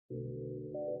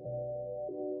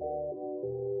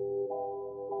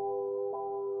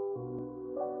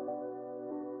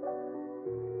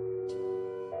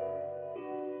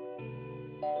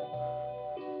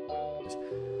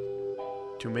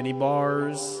Too many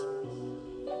bars.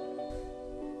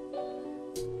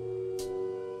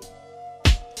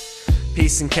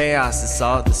 Peace and chaos, it's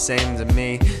all the same to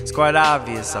me. It's quite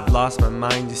obvious, I've lost my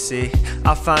mind, you see.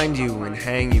 I'll find you and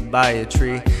hang you by a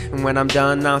tree, and when I'm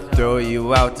done, I'll throw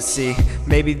you out to sea.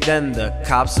 Maybe then the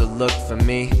cops will look for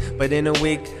me, but in a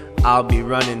week, I'll be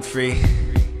running free.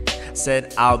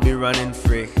 Said I'll be running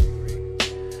free.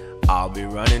 I'll be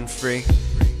running free.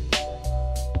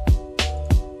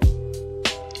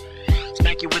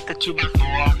 Smack you with the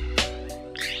 2x4.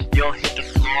 You'll hit the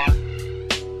floor.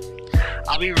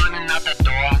 I'll be running out the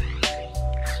door.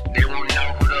 They won't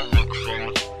know who to look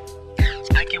for.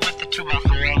 Smack you with the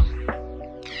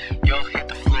 2x4. You'll hit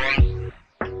the floor.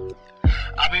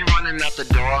 I'll be running out the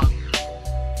door.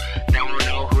 They won't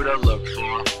know who to look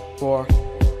for.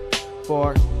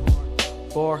 4,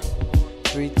 4,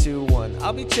 3, 2, 1.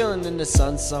 I'll be chilling in the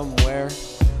sun somewhere.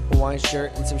 Hawaiian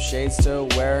shirt and some shades to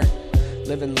wear.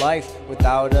 Living life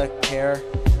without a care.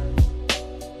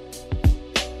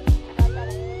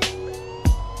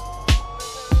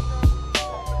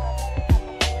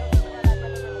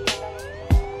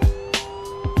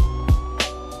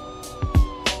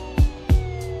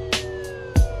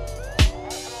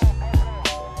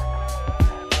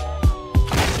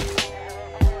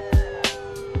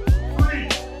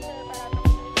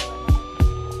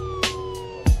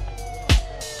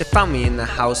 They found me in the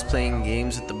house playing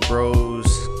games with the bros.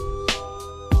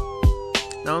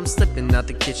 Now I'm slipping out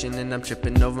the kitchen and I'm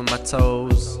tripping over my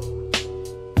toes.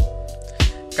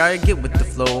 Gotta get with the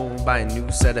flow, buy a new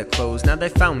set of clothes. Now they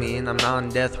found me and I'm on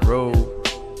death row.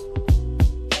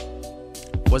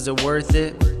 Was it worth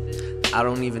it? I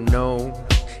don't even know.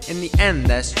 In the end,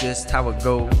 that's just how it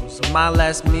goes. My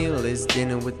last meal is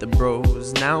dinner with the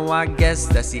bros. Now I guess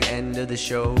that's the end of the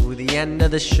show. The end of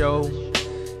the show.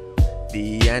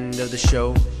 The end of the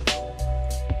show.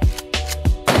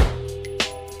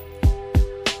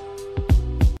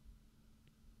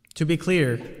 To be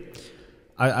clear,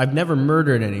 I've never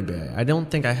murdered anybody. I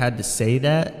don't think I had to say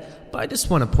that, but I just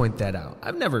want to point that out.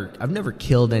 I've never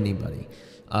killed anybody.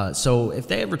 So if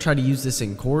they ever try to use this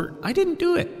in court, I didn't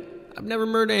do it. I've never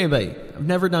murdered anybody. I've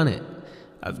never done it.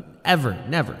 I've never.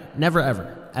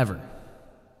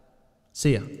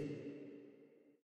 See ya.